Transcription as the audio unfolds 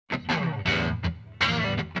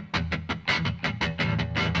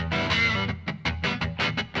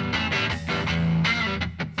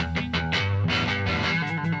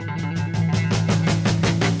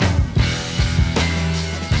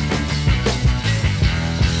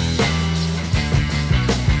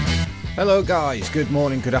Hello guys, good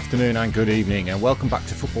morning, good afternoon and good evening, and welcome back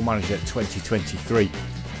to Football Manager 2023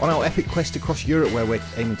 on our epic quest across Europe, where we're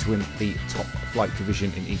aiming to win the top flight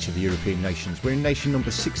division in each of the European nations. We're in nation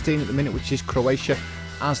number 16 at the minute, which is Croatia,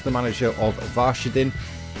 as the manager of Varazdin.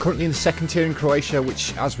 Currently in the second tier in Croatia,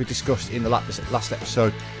 which, as we discussed in the last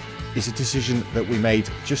episode, is a decision that we made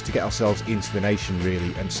just to get ourselves into the nation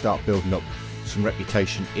really and start building up some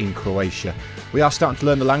reputation in Croatia. We are starting to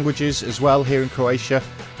learn the languages as well here in Croatia.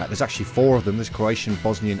 There's actually 4 of them. There's Croatian,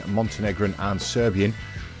 Bosnian, Montenegrin and Serbian.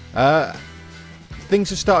 Things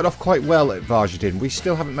have started off quite well at Varazdin. We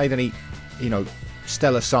still haven't made any,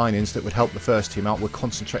 stellar signings that would help the first team out. We're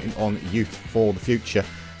concentrating on youth for the future,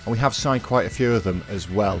 and we have signed quite a few of them as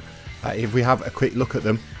well. If we have a quick look at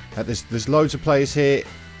them, there's loads of players here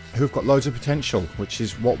who've got loads of potential, which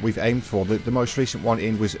is what we've aimed for. The most recent one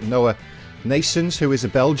in was Noah Naessens, who is a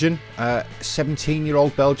Belgian,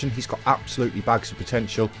 17-year-old Belgian. He's got absolutely bags of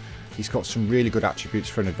potential. He's got some really good attributes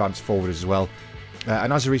for an advanced forward as well.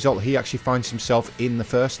 And as a result, he actually finds himself in the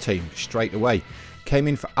first team straight away. Came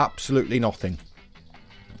in for absolutely nothing.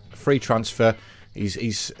 Free transfer.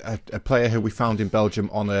 He's a player who we found in Belgium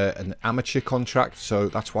on an amateur contract, so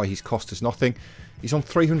that's why he's cost us nothing. He's on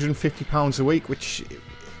 £350 a week, which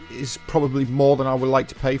is probably more than I would like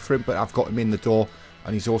to pay for him, but I've got him in the door.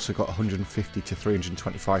 And he's also got £150,000 to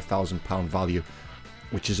 £325,000 value,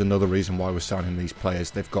 which is another reason why we're signing these players.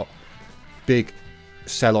 They've got big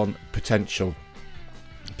sell-on potential,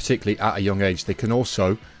 particularly at a young age. They can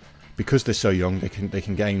also, because they're so young, they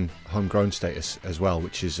can gain homegrown status as well,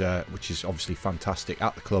 which is obviously fantastic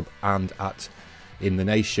at the club and in the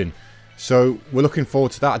nation. So we're looking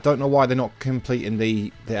forward to that. I don't know why they're not completing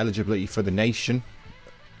the eligibility for the nation.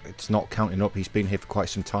 It's not counting up. He's been here for quite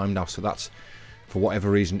some time now, so that's, for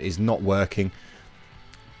whatever reason, is not working.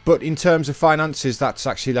 But in terms of finances, that's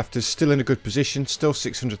actually left us still in a good position. Still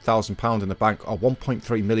 £600,000 in the bank. Our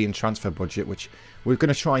 1.3 million transfer budget, which we're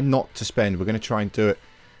going to try not to spend. We're going to try and do it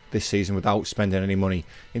this season without spending any money.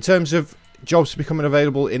 In terms of jobs becoming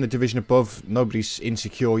available in the division above, nobody's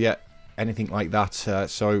insecure yet, anything like that.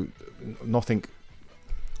 So nothing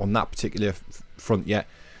on that particular front yet.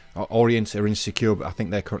 Orient are insecure, but I think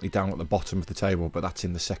they're currently down at the bottom of the table, but that's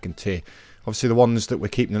in the second tier. Obviously, the ones that we're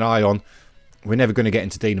keeping an eye on, we're never going to get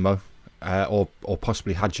into Dinamo or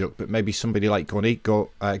possibly Hajduk, but maybe somebody like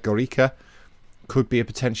Gorica could be a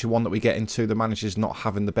potential one that we get into. The manager's not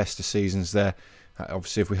having the best of seasons there.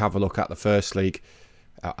 Obviously, if we have a look at the first league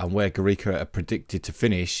and where Gorica are predicted to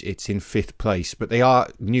finish, it's in 5th place, but they are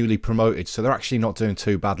newly promoted, so they're actually not doing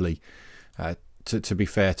too badly. To be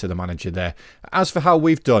fair to the manager there. As for how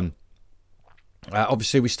we've done,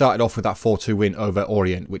 obviously we started off with that 4-2 win over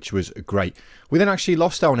Orient, which was great. We then actually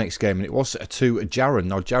lost our next game, and it was to Jaron.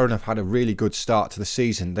 Now, Jaron have had a really good start to the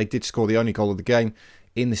season. They did score the only goal of the game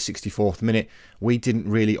in the 64th minute. We didn't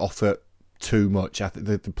really offer too much. I think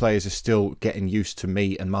the players are still getting used to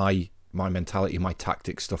me and my mentality, my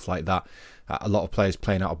tactics, stuff like that. A lot of players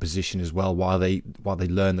playing out of position as well while they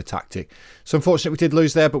learn the tactic. So unfortunately we did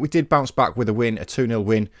lose there, but we did bounce back with a win, a 2-0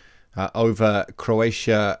 win over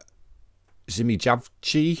Croatia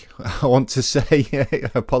Zimijavci, I want to say.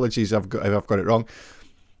 Apologies if I've got it wrong.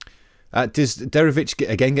 Derovic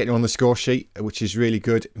again getting on the score sheet, which is really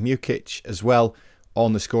good. Mukic as well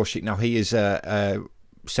on the score sheet. Now he is a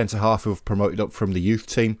centre-half who have promoted up from the youth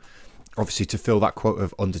team, obviously to fill that quota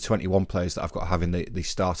of under 21 players that I've got to have in the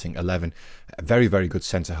starting 11. A very, very good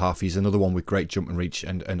centre-half. He's another one with great jump and reach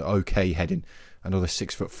and okay heading, another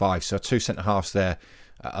 6'5". So 2 centre-halves there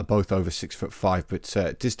are both over 6'5". But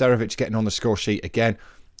Derovic getting on the score sheet again.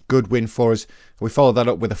 Good win for us. We followed that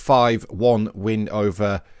up with a 5-1 win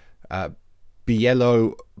over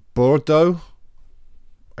Bordeaux.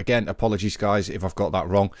 Again, apologies guys if I've got that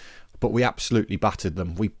wrong, but we absolutely battered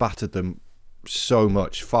them. We battered them so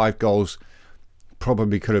much. 5 goals,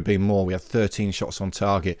 probably could have been more. We had 13 shots on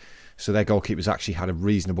target, so their goalkeepers actually had a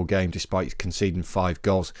reasonable game despite conceding 5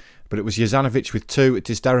 goals. But it was Jezanovic with 2,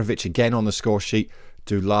 Derovic again on the score sheet,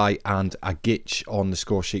 Dulai and Agic on the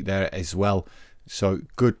score sheet there as well. So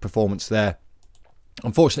good performance there.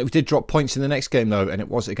 Unfortunately, we did drop points in the next game though, and it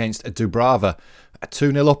was against Dubrava.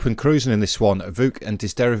 2-0 up and cruising in this one. Vuk and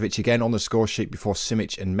Derovic again on the score sheet before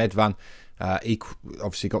Simic and Medvan.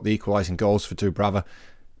 Obviously got the equalising goals for Dubrava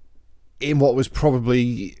in what was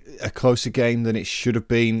probably a closer game than it should have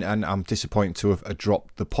been, and I'm disappointed to have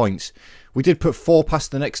dropped the points. We did put 4 past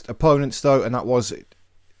the next opponents though, and that was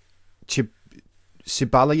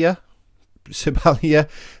Sibalia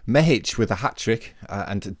Mehic with a hat-trick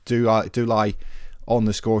and Dulai on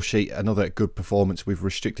the score sheet. Another good performance. We've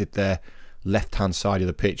restricted their left-hand side of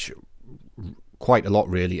the pitch quite a lot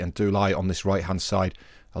really, and Dulai on this right-hand side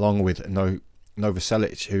along with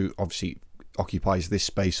Novoselic, who obviously occupies this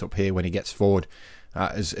space up here when he gets forward,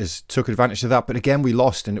 has took advantage of that. But again, we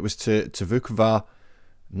lost, and it was to Vukovar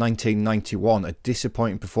 1991. A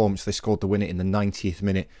disappointing performance. They scored the winner in the 90th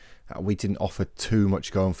minute. We didn't offer too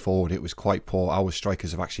much going forward. It was quite poor. Our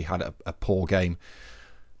strikers have actually had a poor game.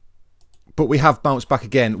 But we have bounced back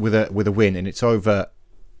again with a win, and it's over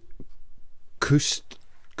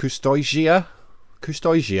Kustoisia.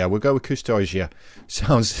 Kustoisia. We'll go with Kustoisia.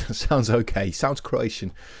 Sounds okay. Sounds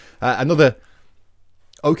Croatian. Another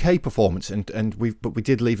okay performance, but we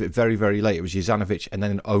did leave it very, very late. It was Jezanovic and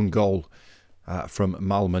then an own goal from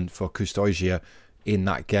Malman for Kustoisia in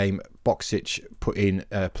that game. Boksic put in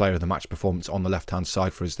player of the match performance on the left hand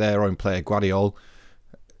side for us. Their own player Guardiol.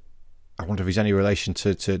 I wonder if he's any relation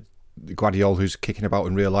to Guardiol, who's kicking about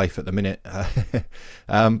in real life at the minute.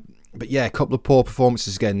 But yeah, a couple of poor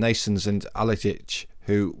performances again. Nasons and Alijic,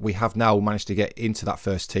 who we have now managed to get into that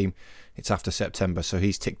first team. It's after September, so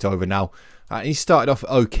he's ticked over now. He started off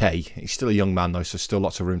okay. He's still a young man though, so still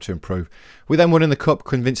lots of room to improve. We then won in the cup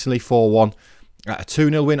convincingly 4-1. A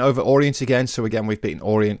 2-0 win over Orient again. So again, we've beaten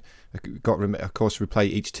Orient. Of course, we play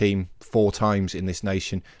each team 4 times in this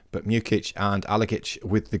nation. But Mukic and Aligic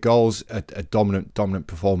with the goals, a dominant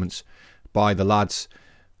performance by the lads.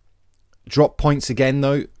 Drop points again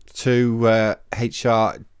though to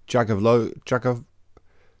HR Dragovolyak.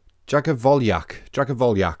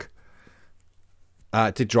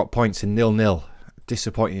 Did drop points in 0-0.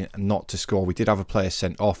 Disappointing not to score. We did have a player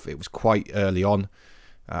sent off. It was quite early on,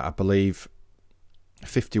 I believe.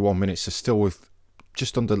 51 minutes, so still with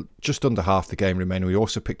just under half the game remaining. We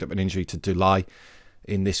also picked up an injury to Dulai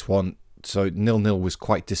in this one, so 0-0 was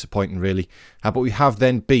quite disappointing really. But we have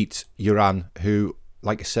then beat Uran, who,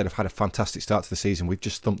 like I said, have had a fantastic start to the season. We've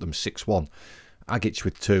just thumped them 6-1. Agic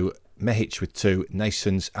with 2, Mehic with 2,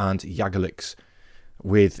 Nasons and Jagaliks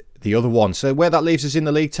with the other one. So where that leaves us in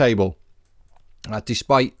the league table,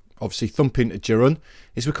 despite obviously thumping Girun,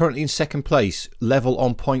 is we're currently in second place, level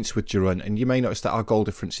on points with Girun, and you may notice that our goal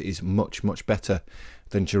difference is much better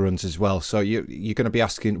than Girun's as well. So you're going to be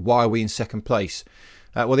asking, why are we in second place?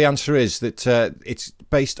 Well, the answer is that it's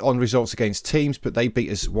based on results against teams, but they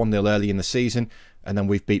beat us 1-0 early in the season, and then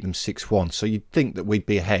we've beat them 6-1. So you'd think that we'd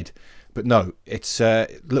be ahead, but no. It's a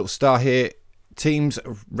little star here. Teams'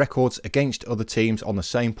 records against other teams on the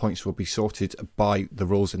same points will be sorted by the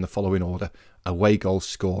rules in the following order. Away goals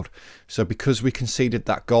scored. So because we conceded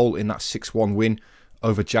that goal in that 6-1 win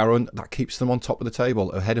over Jarun, that keeps them on top of the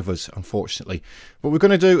table, ahead of us, unfortunately. But we're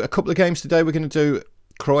going to do a couple of games today. We're going to do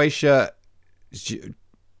Croatia.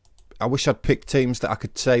 I wish I'd picked teams that I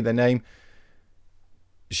could say their name.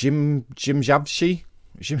 Zimjavci.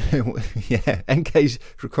 Yeah, NK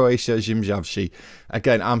Croatia, Zimjavci.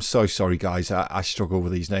 Again, I'm so sorry, guys. I struggle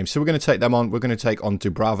with these names. So we're going to take them on. We're going to take on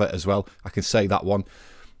Dubrava as well. I can say that one.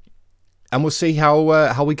 And we'll see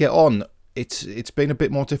how we get on. It's been a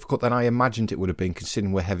bit more difficult than I imagined it would have been,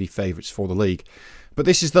 considering we're heavy favourites for the league. But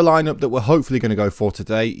this is the lineup that we're hopefully going to go for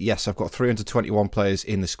today. Yes, I've got 321 players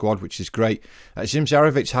in the squad, which is great.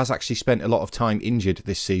 Zimjarovic has actually spent a lot of time injured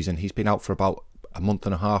this season. He's been out for about a month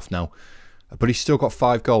and a half now. But he's still got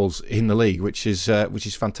 5 goals in the league, which is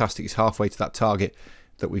fantastic. He's halfway to that target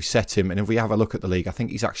that we've set him. And if we have a look at the league, I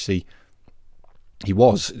think he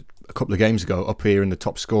was a couple of games ago up here in the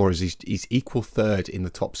top scorers. He's equal third in the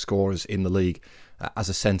top scorers in the league as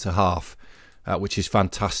a centre half, which is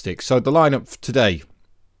fantastic. So the lineup today,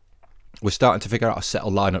 we're starting to figure out a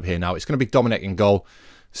settled lineup here now. It's going to be Dominic in goal.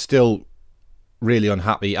 Still really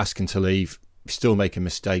unhappy, asking to leave, still making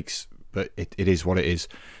mistakes, but it is what it is.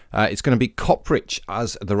 It's going to be Koprich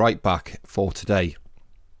as the right back for today.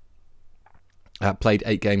 Played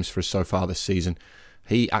 8 games for us so far this season.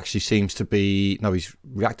 He actually seems to be... No, he's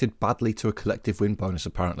reacted badly to a collective win bonus,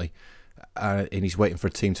 apparently. And he's waiting for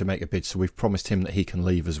a team to make a bid, so we've promised him that he can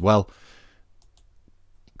leave as well.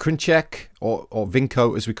 Krinchek, or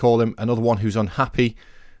Vinko as we call him, another one who's unhappy,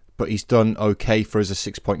 but he's done okay for us, a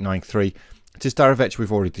 6.93. Tizdarovec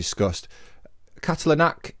we've already discussed.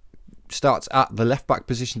 Katalanak starts at the left back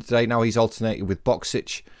position today. Now he's alternated with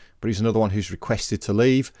Boksic, but he's another one who's requested to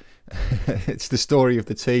leave. It's the story of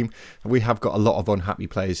the team. We have got a lot of unhappy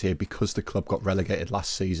players here because the club got relegated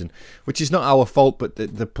last season, which is not our fault, but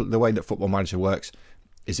the way that Football Manager works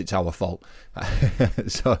is it's our fault.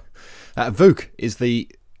 So Vuk is the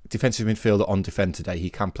defensive midfielder on defend today. He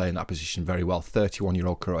can play in that position very well.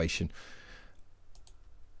 31-year-old Croatian.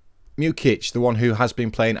 Mukic, the one who has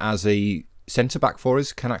been playing as a centre-back for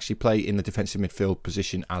us, can actually play in the defensive midfield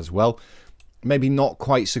position as well. Maybe not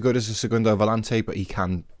quite so good as a Segundo Volante, but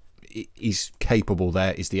he's capable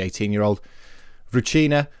there, is the 18-year-old.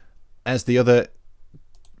 Vruchina as the other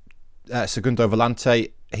Segundo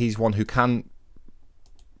Volante. He's one who can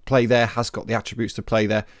play there, has got the attributes to play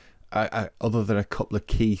there, other than a couple of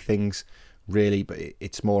key things, really. But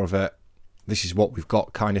it's more of a, this is what we've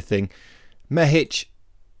got kind of thing. Mehic,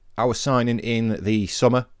 our signing in the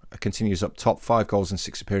summer, continues up top. 5 goals and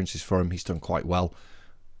 6 appearances for him. He's done quite well.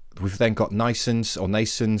 We've then got Naessens,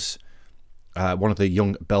 one of the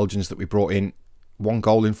young Belgians that we brought in. 1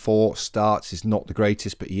 goal in 4 starts is not the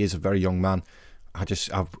greatest, but he is a very young man. I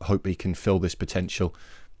hope he can fill this potential,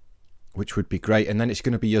 which would be great. And then it's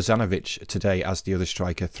going to be Jozanovic today as the other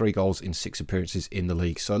striker. 3 goals in 6 appearances in the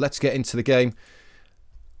league. So let's get into the game.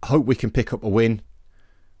 Hope we can pick up a win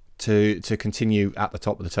to continue at the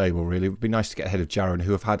top of the table, really. It would be nice to get ahead of Jaron,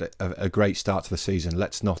 who have had a great start to the season.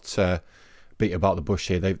 Let's not beat about the bush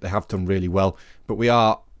here. They have done really well, but we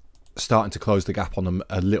are starting to close the gap on them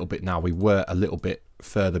a little bit now. We were a little bit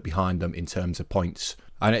further behind them in terms of points.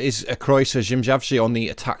 And it is Croatia Zimjavci on the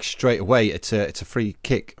attack straight away. It's a free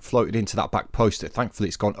kick floated into that back post. Thankfully,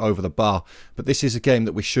 it's gone over the bar. But this is a game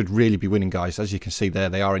that we should really be winning, guys. As you can see there,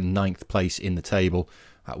 they are in 9th place in the table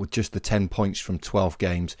with just the 10 points from 12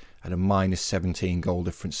 games and a -17 goal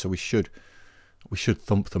difference. So we should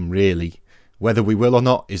thump them, really. Whether we will or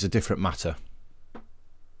not is a different matter.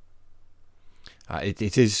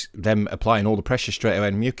 It is them applying all the pressure straight away.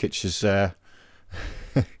 And Mukic is...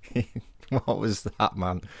 what was that,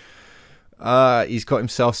 man? He's got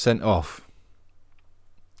himself sent off.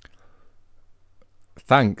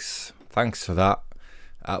 Thanks for that.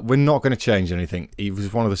 We're not going to change anything. He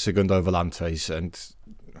was one of the Segundo Volantes, and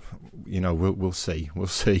you know, we'll see.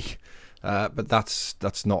 But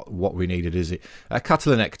that's not what we needed, is it?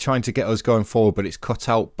 Katalinek trying to get us going forward, but it's cut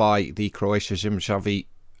out by the Croatia Zimjavci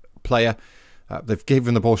player. They've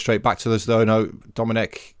given the ball straight back to us, though. No,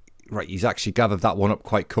 Dominik, right, he's actually gathered that one up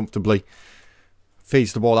quite comfortably.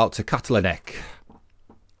 Feeds the ball out to Katalinek.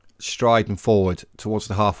 Striding forward towards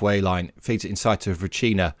the halfway line. Feeds it inside to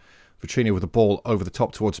Vrucina. Vrucina with the ball over the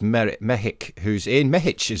top towards Mehic, who's in.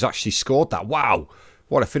 Mehic has actually scored that. Wow.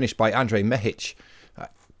 What a finish by Andrej Mehic. A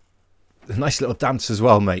nice little dance as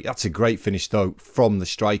well, mate. That's a great finish, though, from the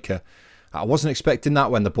striker. I wasn't expecting that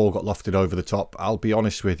when the ball got lofted over the top. I'll be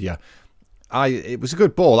honest with you. It was a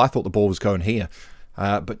good ball. I thought the ball was going here.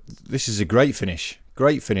 But this is a great finish.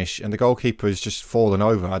 Great finish. And the goalkeeper has just fallen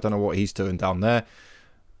over. I don't know what he's doing down there.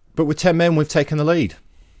 But with 10 men, we've taken the lead.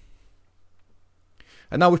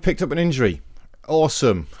 And now we've picked up an injury.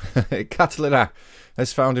 Awesome. Catalina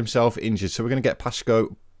has found himself injured. So we're going to get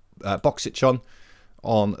Paško Boksic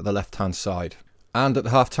on the left-hand side. And at the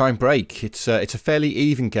half-time break, it's a fairly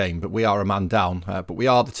even game, but we are a man down. But we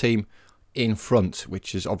are the team in front,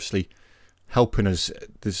 which is obviously helping us.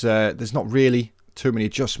 There's not really too many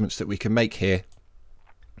adjustments that we can make here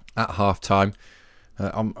at half-time.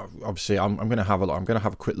 I'm going to have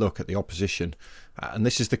a quick look at the opposition, and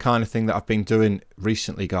this is the kind of thing that I've been doing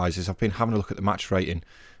recently, guys. Is I've been having a look at the match rating.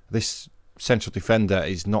 This central defender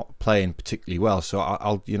is not playing particularly well, so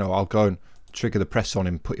I'll go and trigger the press on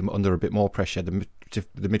him, put him under a bit more pressure. The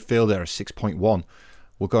midfielder is 6.1.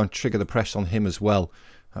 We'll go and trigger the press on him as well.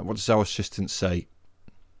 What does our assistant say?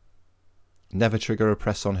 Never trigger a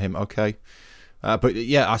press on him. Okay. But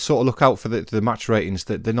yeah, I sort of look out for the match ratings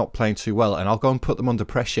that they're not playing too well, and I'll go and put them under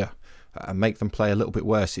pressure and make them play a little bit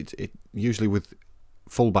worse. It usually with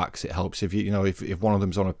fullbacks it helps. If if one of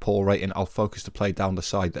them's on a poor rating, I'll focus the play down the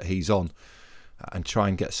side that he's on and try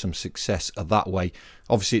and get some success that way.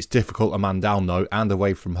 Obviously, it's difficult a man down though, and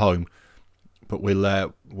away from home. But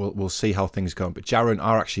we'll see how things go. But Jaron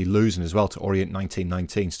are actually losing as well to Orient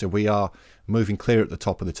 1919, so we are moving clear at the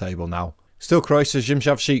top of the table now. Still Croatia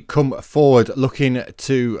Zimjavci come forward looking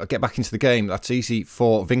to get back into the game. That's easy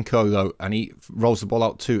for Vinko though, and he rolls the ball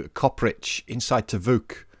out to Kopric inside to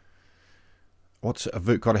Vuk. What's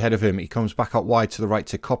Vuk got ahead of him? He comes back out wide to the right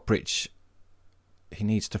to Kopric. He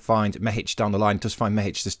needs to find Mehic down the line. Does find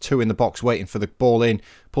Mehic. There's 2 in the box waiting for the ball in.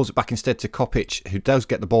 Pulls it back instead to Kopic, who does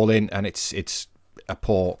get the ball in, and it's a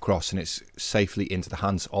poor cross, and it's safely into the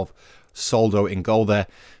hands of Soldo in goal there.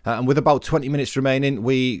 And with about 20 minutes remaining,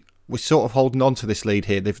 we're sort of holding on to this lead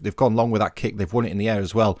here. They've gone long with that kick. They've won it in the air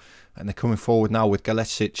as well. And they're coming forward now with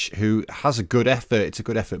Galesic, who has a good effort. It's a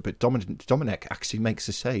good effort, but Dominik actually makes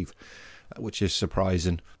a save, which is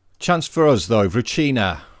surprising. Chance for us, though.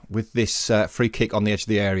 Vrucina with this free kick on the edge of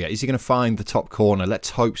the area. Is he going to find the top corner? Let's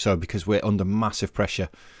hope so, because we're under massive pressure.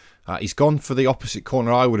 He's gone for the opposite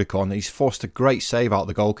corner I would have gone. He's forced a great save out of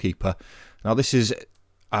the goalkeeper. Now, this is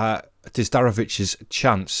Dizdarovic's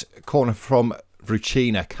chance. Corner from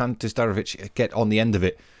Vrucina. Can Dizdarovic get on the end of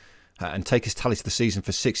it and take his tally to the season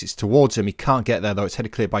for 6? It's towards him. He can't get there, though. It's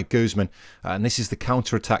headed clear by Guzman. And this is the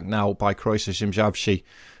counter-attack now by Croatia Zimjavci.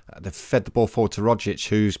 They've fed the ball forward to Rogic,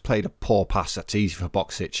 who's played a poor pass. That's easy for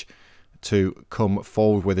Boksic to come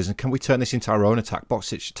forward with us. And can we turn this into our own attack?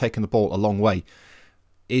 Boksic taking the ball a long way.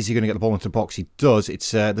 Is he going to get the ball into the box? He does.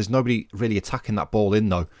 It's there's nobody really attacking that ball in,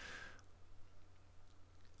 though.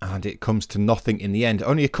 And it comes to nothing in the end.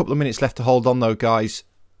 Only a couple of minutes left to hold on, though, guys.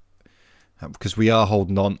 Because we are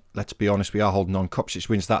holding on. Let's be honest, we are holding on. Kopcic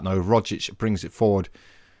wins that now. Rogic brings it forward.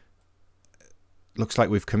 Looks like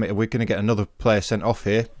we've committed. We're going to get another player sent off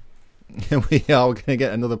here. We are going to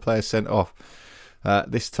get another player sent off.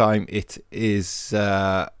 This time it is...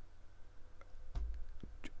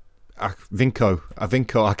 Vinko.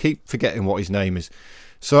 I keep forgetting what his name is.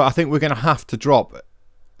 So I think we're going to have to drop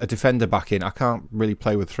a defender back in. I can't really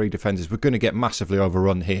play with 3 defenders. We're going to get massively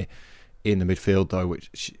overrun here in the midfield, though,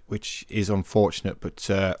 which is unfortunate. But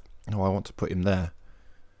I want to put him there.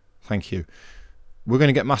 Thank you. We're going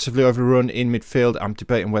to get massively overrun in midfield. I'm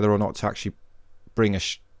debating whether or not to actually bring a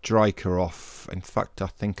striker off. In fact, I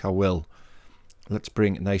think I will. Let's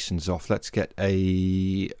bring Nasons off. Let's get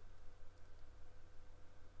a...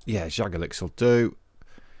 Yeah, Jagalix will do.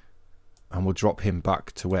 And we'll drop him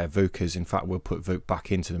back to where Vuk is. In fact, we'll put Vuk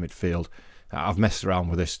back into the midfield. I've messed around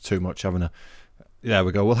with this too much, haven't I? There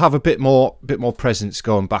we go. We'll have a bit more presence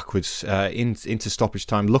going backwards into stoppage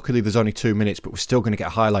time. Luckily, there's only 2 minutes, but we're still going to get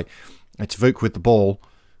a highlight. It's Vuk with the ball.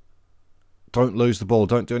 Don't lose the ball.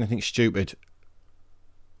 Don't do anything stupid.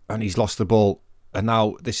 And he's lost the ball. And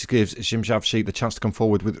now this gives Zimjavci the chance to come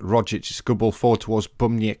forward with Rogic. It's a good ball forward towards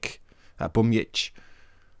Bumjic.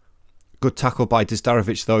 Good tackle by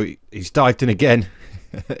Dizdarovic, though. He's dived in again.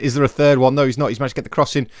 Is there a third one? No, he's not. He's managed to get the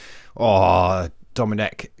cross in. Oh,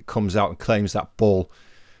 Dominic comes out and claims that ball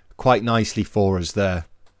quite nicely for us there.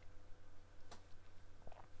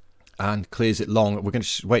 And clears it long. We're going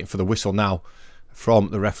to waiting for the whistle now from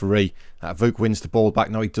the referee. Vuk wins the ball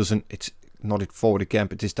back. No, he doesn't. It's nodded forward again,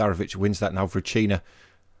 but Dizdarovic wins that now. Vrucina.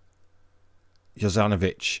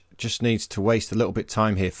 Jozanovic just needs to waste a little bit of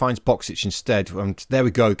time here. Finds Boksic instead. And there we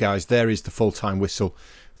go, guys. There is the full-time whistle.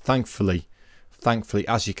 Thankfully,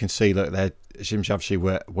 as you can see, look, Zimjavci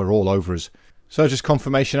were all over us. So just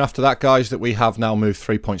confirmation after that, guys, that we have now moved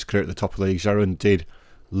 3 points clear at the top of the league. Jaron did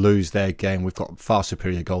lose their game. We've got far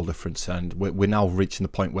superior goal difference, and we're now reaching the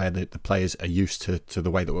point where the players are used to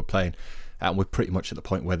the way that we're playing. And we're pretty much at the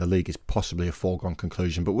point where the league is possibly a foregone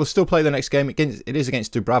conclusion. But we'll still play the next game. It is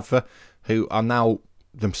against Dubrava, who are now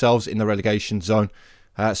themselves in the relegation zone.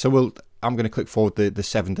 So I'm going to click forward the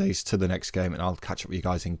 7 days to the next game, and I'll catch up with you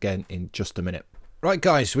guys again in just a minute. Right,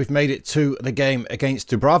 guys, we've made it to the game against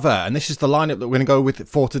Dubrava, and this is the lineup that we're going to go with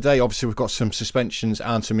for today. Obviously, we've got some suspensions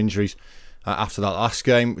and some injuries after that last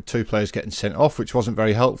game, with 2 players getting sent off, which wasn't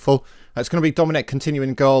very helpful. It's going to be Dominic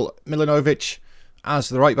continuing goal, Milanovic as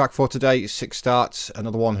the right back for today, 6 starts.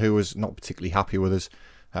 Another one who was not particularly happy with us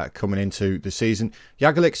coming into the season.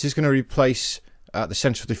 Jagalix is going to replace the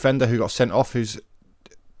central defender who got sent off, who's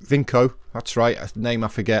Vinko. That's right, a name I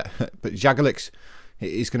forget. But Jagalix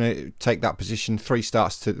is going to take that position. 3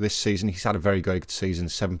 starts to this season. He's had a very good season,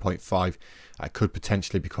 7.5. Could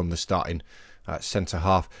potentially become the starting centre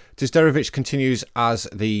half. Dizdarovic continues as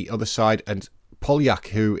the other side, and Polyak,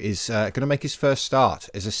 who is going to make his first start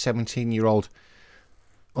as a 17-year-old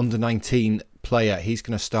under 19 player. He's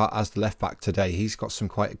going to start as the left back today. He's got some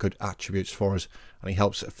quite good attributes for us, and he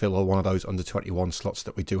helps fill one of those under 21 slots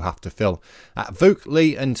that we do have to fill. Vuk,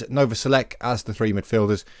 Lee and Novoselec as the 3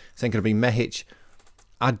 midfielders. It's then going to be Mehic,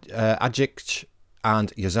 Ajic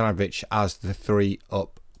and Jozanovic as the 3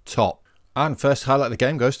 up top. And first highlight of the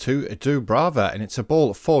game goes to Dubrava, and it's a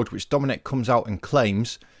ball forward which Dominic comes out and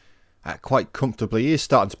claims quite comfortably. He is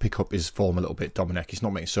starting to pick up his form a little bit, Dominic. He's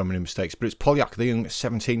not making so many mistakes, but it's Polyak, the young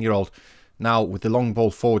 17-year-old, now with the long ball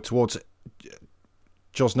forward towards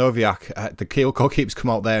Joznoviak. The goalkeeper's come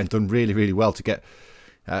out there and done really well to get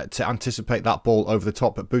to anticipate that ball over the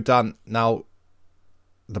top. But Budan now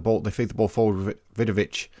they feed the ball forward with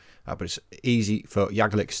Vidovic, but it's easy for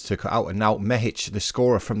Jagalix to cut out. And now Mehic, the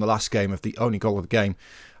scorer from the last game of the only goal of the game,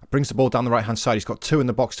 brings the ball down the right hand side. He's got 2 in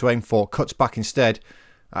the box to aim for, cuts back instead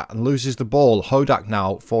and loses the ball. Hodak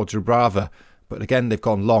now for Dubrava, but again they've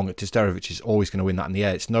gone long. Dizdarovic is always going to win that in the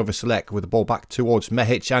air. It's Novoselec with the ball back towards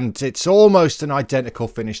Mehic, and it's almost an identical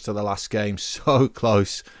finish to the last game. So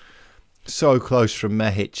close from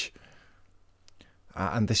Mehic,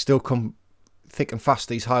 and they still come thick and fast.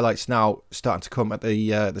 These highlights now starting to come at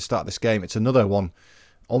the start of this game. It's another one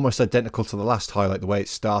almost identical to the last highlight, the way it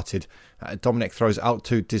started. Dominic throws out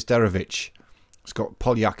to Dizdarovic. It's got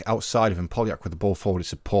Polyak outside of him. Polyak with the ball forward.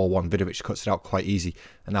 It's a poor one. Vidovic cuts it out quite easy.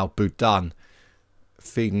 And now Budan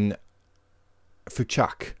feeding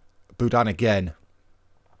Fuchak. Budan again.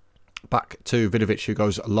 back to Vidovic, who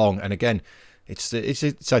goes long. And again, it's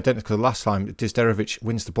identical to the last time. Dizderovic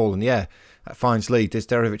wins the ball in the air. Finds lead.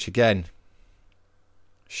 Dizderovic again.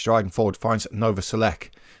 Striding forward, finds Novoselec.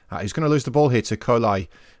 He's going to lose the ball here to Kolai.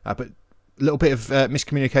 But a little bit of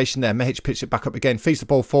miscommunication there. Mehic picks it back up again. Feeds the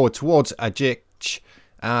ball forward towards Ajic.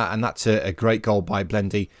 And that's a great goal by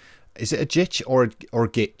Blendy. Is it a Jic or a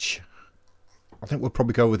Gitch? I think we'll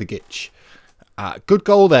probably go with a Gitch. Good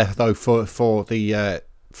goal there, though, for the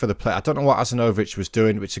play. I don't know what Asanovic was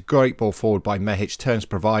doing, but it's a great ball forward by Mehic. Turns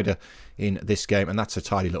provider in this game, and that's a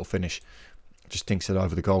tidy little finish. Just dinks it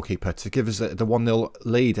over the goalkeeper to give us the 1-0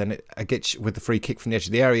 lead. And Agic with the free kick from the edge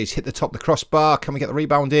of the area. He's hit the top of the crossbar. Can we get the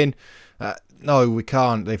rebound in? No, we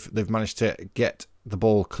can't. They've managed to get the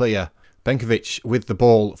ball clear. Benkovic with the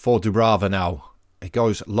ball for Dubrava now. He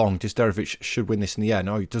goes long. Dizderovic should win this in the air.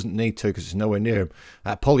 No, he doesn't need to because it's nowhere near him.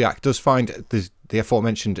 Polyak does find the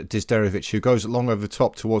aforementioned Dizderovic, who goes long over the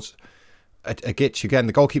top towards Agic again.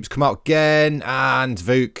 The goalkeeper's come out again, and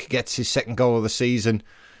Vuk gets his second goal of the season.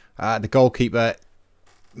 The goalkeeper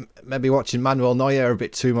maybe watching Manuel Neuer a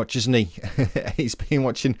bit too much, isn't he? He's been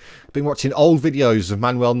watching old videos of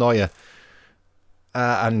Manuel Neuer,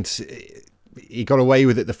 and he got away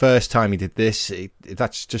with it the first time he did this.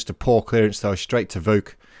 That's just a poor clearance, though, straight to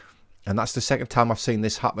Vuk. And that's the second time I've seen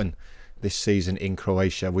this happen this season in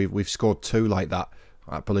Croatia. We've scored 2 like that,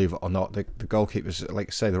 believe it or not. The goalkeepers, like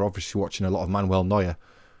I say, they're obviously watching a lot of Manuel Neuer.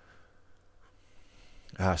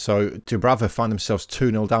 So Dubrava find themselves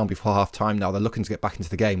 2-0 down before half-time now. They're looking to get back into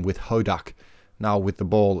the game with Hodak now with the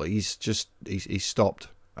ball. He's stopped,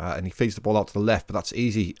 and he feeds the ball out to the left, but that's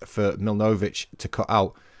easy for Milnovic to cut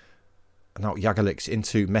out. Now Jagalic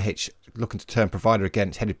into Mehic, looking to turn provider again.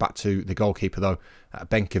 It's headed back to the goalkeeper, though.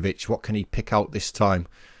 Benkovic, what can he pick out this time?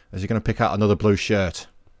 Is he going to pick out another blue shirt?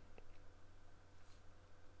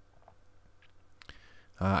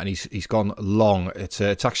 And he's gone long. It's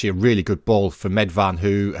actually a really good ball for Medvan,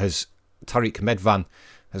 Tariq Medvan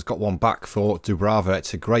has got one back for Dubrava.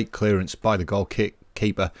 It's a great clearance by the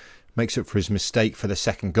goalkeeper. Makes up for his mistake for the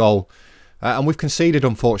second goal. And we've conceded,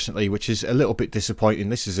 unfortunately, which is a little bit disappointing.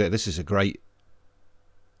 This is a great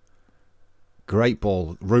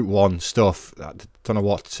ball, Route 1 stuff. I don't know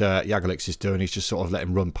what Jagalic is doing. He's just sort of letting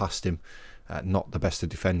him run past him. Not the best of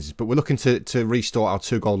defences. But we're looking to restore our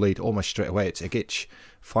 2-goal lead almost straight away. It's Agic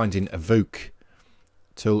finding a Vuk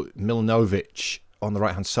to Milnovic on the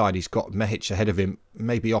right-hand side. He's got Mehic ahead of him.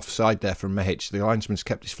 Maybe offside there from Mehic. The linesman's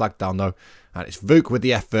kept his flag down, though. And it's Vuk with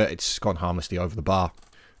the effort. It's gone harmlessly over the bar.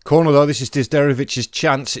 Corner, though. This is Dizderovic's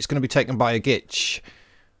chance. It's going to be taken by Agic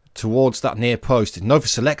towards that near post.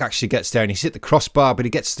 Novoselec actually gets there, and he's hit the crossbar, but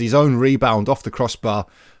he gets his own rebound off the crossbar.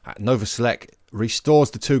 Novoselec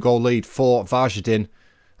restores the 2-goal lead for Varazdin.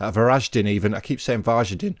 Varazdin even. I keep saying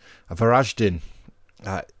Varazdin. Varazdin.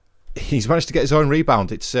 He's managed to get his own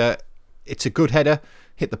rebound. It's a good header.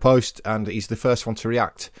 Hit the post, and he's the first one to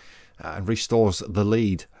react and restores the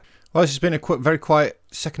lead. Well, this has been a very quiet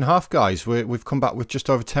second half, guys. We've come back with just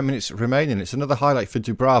over 10 minutes remaining. It's another highlight for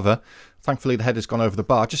Dubrava. Thankfully, the header's gone over the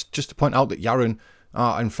bar. Just to point out that Yarun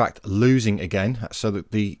are, in fact, losing again, so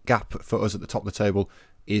that the gap for us at the top of the table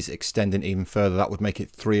is extending even further. That would make it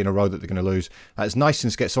 3 in a row that they're going to lose. As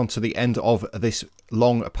Nysens gets on to the end of this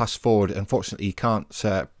long pass forward, unfortunately, he can't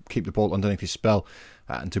keep the ball underneath his spell,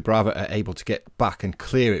 and Dubrava are able to get back and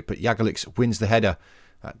clear it, but Jagalic wins the header.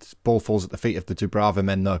 Ball falls at the feet of the Dubrava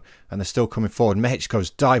men, though, and they're still coming forward. Mehic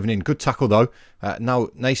goes diving in. Good tackle, though. Now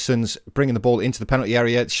Nysens bringing the ball into the penalty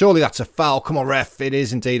area. Surely that's a foul. Come on, ref. It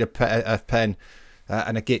is indeed a pen.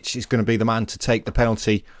 And Agic is going to be the man to take the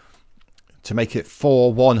penalty to make it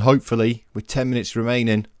 4-1, hopefully, with 10 minutes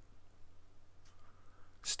remaining.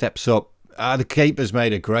 Steps up. The keeper's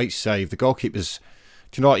made a great save. The goalkeeper's...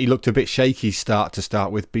 Do you know what? He looked a bit shaky to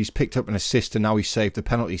start with, but he's picked up an assist and now he's saved the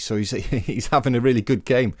penalty. So he's having a really good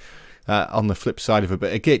game on the flip side of it.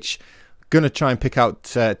 But Agic going to try and pick out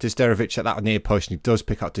Dizderovic at that near post, and he does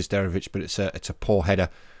pick out Dizderovic, but it's a poor header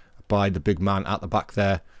by the big man at the back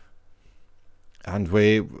there. And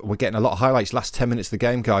we're getting a lot of highlights last 10 minutes of the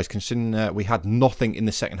game, guys, considering we had nothing in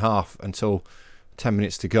the second half until 10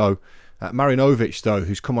 minutes to go. Marinovic, though,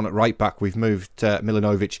 who's come on at right back, we've moved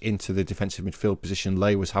Milanovic into the defensive midfield position.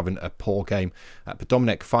 Lay was having a poor game, but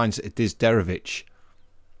Dominic finds Dizderovic.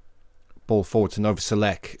 Ball forward to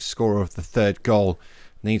Novoselec, scorer of the 3rd goal.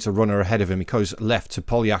 Needs a runner ahead of him. He goes left to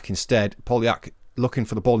Polyak instead. Polyak looking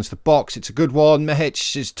for the ball into the box. It's a good one. Mehic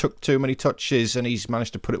has took too many touches and he's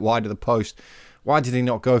managed to put it wide of the post. Why did he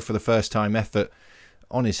not go for the first time effort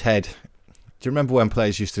on his head? Do you remember when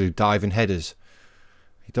players used to do diving headers?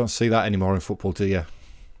 You don't see that anymore in football, do you?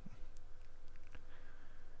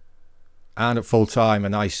 And at full time, a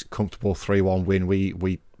nice, comfortable 3-1 win.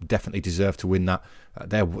 We definitely deserve to win that.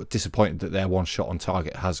 They're disappointed that their one shot on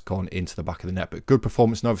target has gone into the back of the net. But good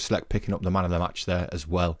performance. Nova Select picking up the man of the match there as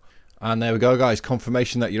well. And there we go, guys.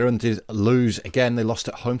 Confirmation that Yerevan did lose again. They lost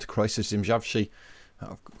at home to Croatia Zimjavci.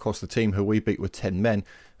 Of course, the team who we beat with 10 men.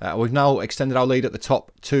 We've now extended our lead at the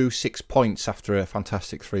top to 6 points after a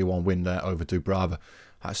fantastic 3-1 win there over Dubrava.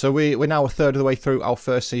 So we're now a third of the way through our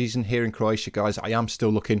first season here in Croatia, guys. I am still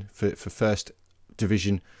looking for first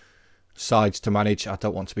division sides to manage. I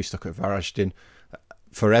don't want to be stuck at Varazdin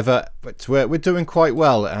forever, but we're doing quite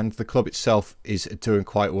well, and the club itself is doing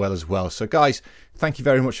quite well as well. So guys, thank you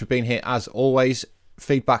very much for being here as always.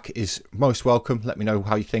 Feedback is most welcome. Let me know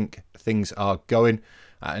how you think things are going,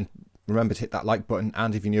 and remember to hit that like button,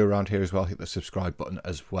 and if you're new around here as well, hit the subscribe button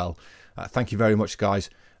as well. Thank you very much,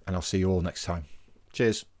 guys, and I'll see you all next time.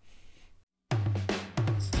 Cheers.